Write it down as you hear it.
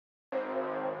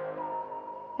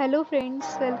Hello friends,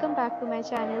 welcome back to my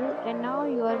channel and now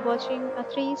you are watching a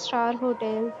 3-star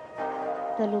hotel.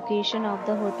 The location of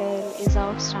the hotel is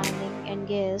outstanding and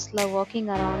guests love walking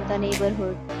around the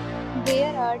neighborhood.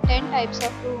 There are 10 types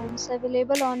of rooms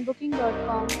available on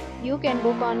booking.com. You can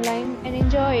book online and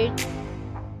enjoy it.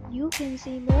 You can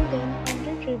see more than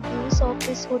 100 reviews of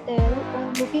this hotel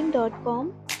on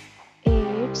booking.com.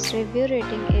 Its review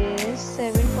rating is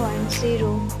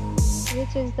 7.0,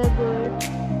 which is the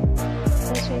good.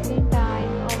 The check-in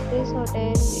time of this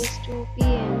hotel is 2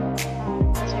 p.m.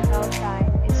 and the check-out time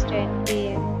is 10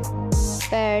 p.m.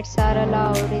 Pets are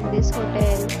allowed in this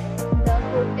hotel. The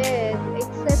hotel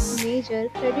accepts major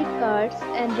credit cards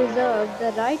and reserves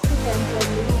the right to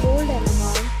temporarily hold an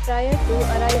amount prior to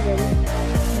arrival.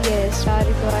 Guests are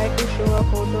required to show a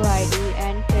photo ID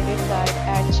and credit card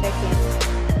at check-in.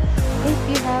 If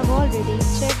you have already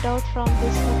checked out from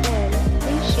this hotel,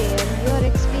 please share your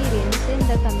experience in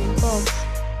the comment box.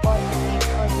 For booking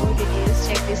or more details,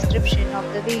 check description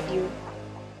of the video.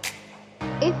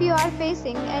 If you are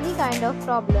facing any kind of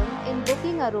problem in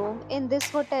booking a room in this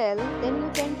hotel, then you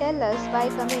can tell us by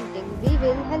commenting. We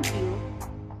will help you.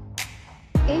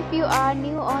 If you are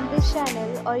new on this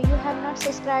channel or you have not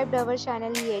subscribed our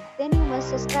channel yet, then you must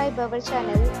subscribe our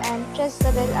channel and press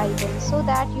the bell icon so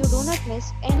that you do not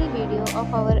miss any video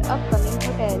of our upcoming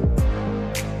hotel.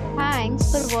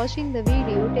 Thanks for watching the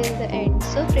video till the end.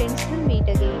 So friends, will meet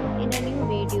again in a new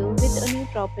video with a new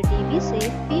property. Be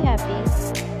safe, be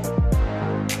happy.